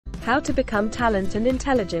How to become talented and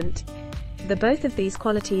intelligent. Both of these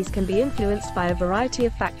qualities can be influenced by a variety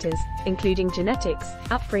of factors, including genetics,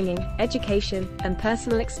 upbringing, education, and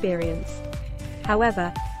personal experience.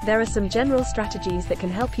 However, there are some general strategies that can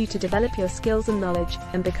help you to develop your skills and knowledge,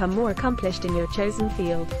 and become more accomplished in your chosen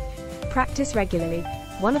field. Practice regularly.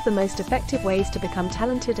 One of the most effective ways to become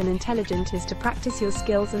talented and intelligent is to practice your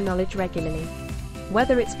skills and knowledge regularly.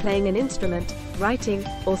 Whether it's playing an instrument, writing,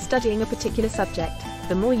 or studying a particular subject,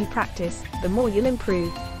 the more you practice, the more you'll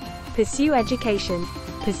improve. Pursue education.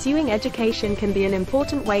 Pursuing education can be an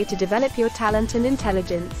important way to develop your talent and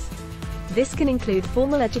intelligence. This can include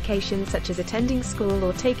formal education such as attending school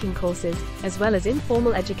or taking courses, as well as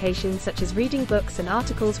informal education such as reading books and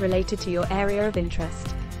articles related to your area of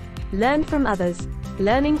interest. Learn from others.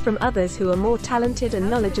 Learning from others who are more talented and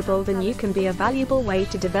knowledgeable than you can be a valuable way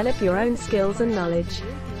to develop your own skills and knowledge.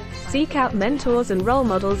 Seek out mentors and role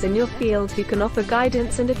models in your field who can offer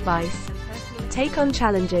guidance and advice. Take on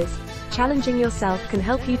challenges. Challenging yourself can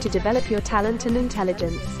help you to develop your talent and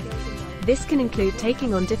intelligence. This can include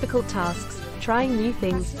taking on difficult tasks, trying new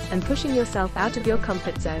things, and pushing yourself out of your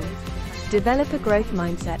comfort zone. Develop a growth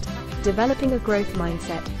mindset. Developing a growth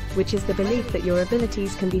mindset, which is the belief that your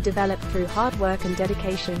abilities can be developed through hard work and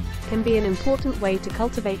dedication, can be an important way to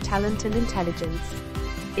cultivate talent and intelligence.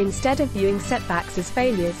 Instead of viewing setbacks as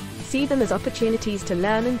failures, see them as opportunities to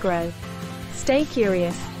learn and grow. Stay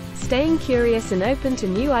curious. Staying curious and open to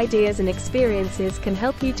new ideas and experiences can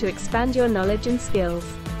help you to expand your knowledge and skills.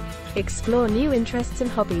 Explore new interests and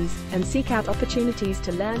hobbies, and seek out opportunities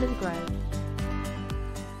to learn and grow.